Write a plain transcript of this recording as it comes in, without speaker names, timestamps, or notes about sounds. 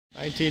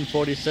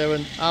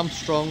1947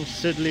 Armstrong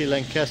Siddeley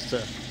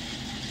Lancaster.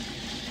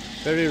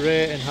 Very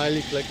rare and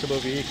highly collectible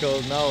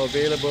vehicle, now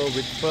available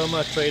with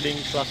Firma Trading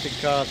Classic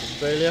Cars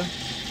Australia.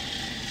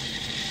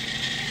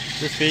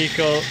 This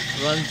vehicle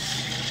runs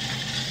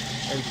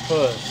and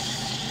purrs.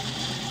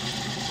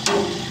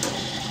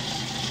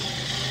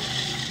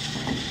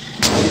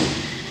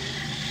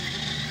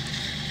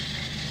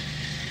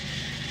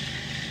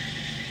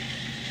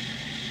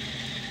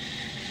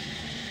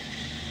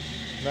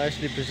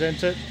 Nicely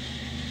presented,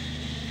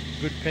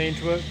 good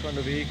paintwork on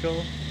the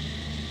vehicle,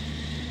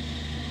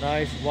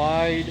 nice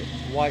wide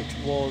white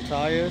wall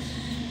tires,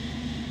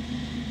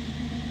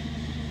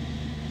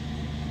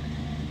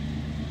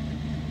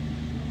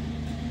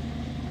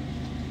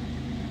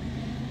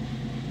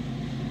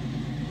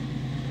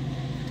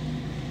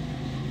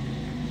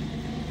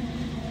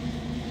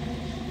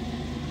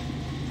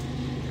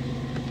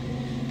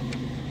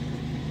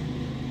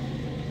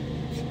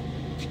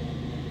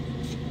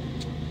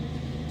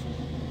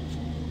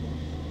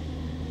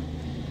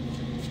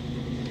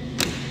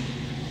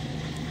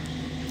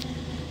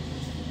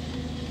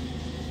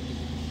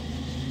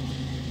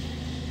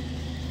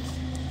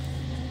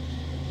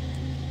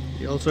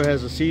 it also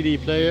has a CD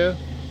player.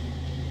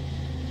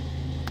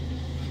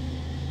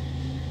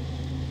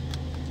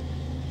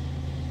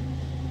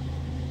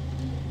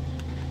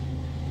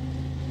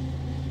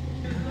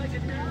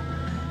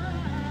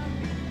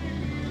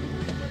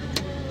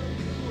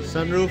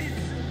 Sunroof.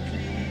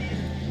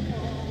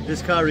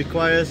 This car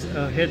requires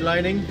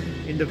headlining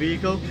in the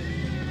vehicle.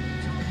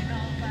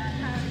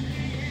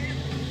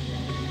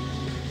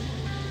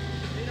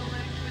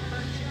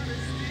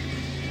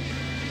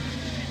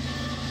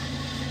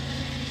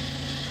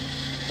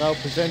 Now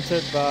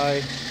presented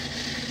by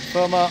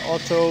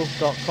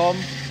firmaauto.com,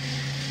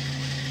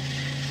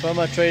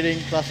 Firma Trading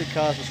Classic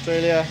Cars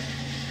Australia,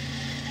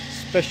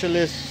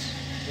 specialists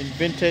in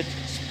vintage,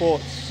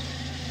 sports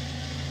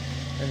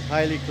and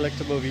highly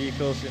collectible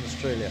vehicles in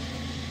Australia.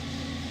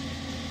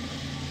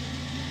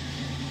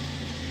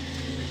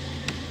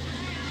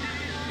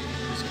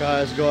 This car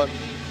has got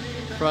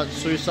front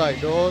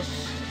suicide doors,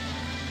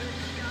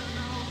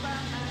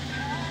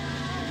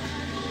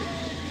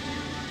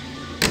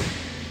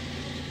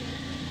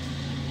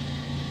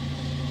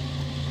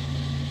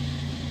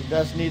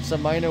 does need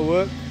some minor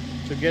work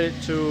to get it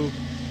to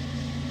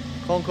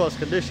concourse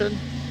condition,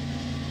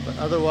 but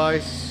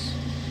otherwise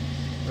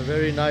a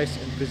very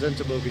nice and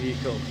presentable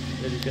vehicle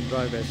that you can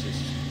drive as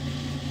is.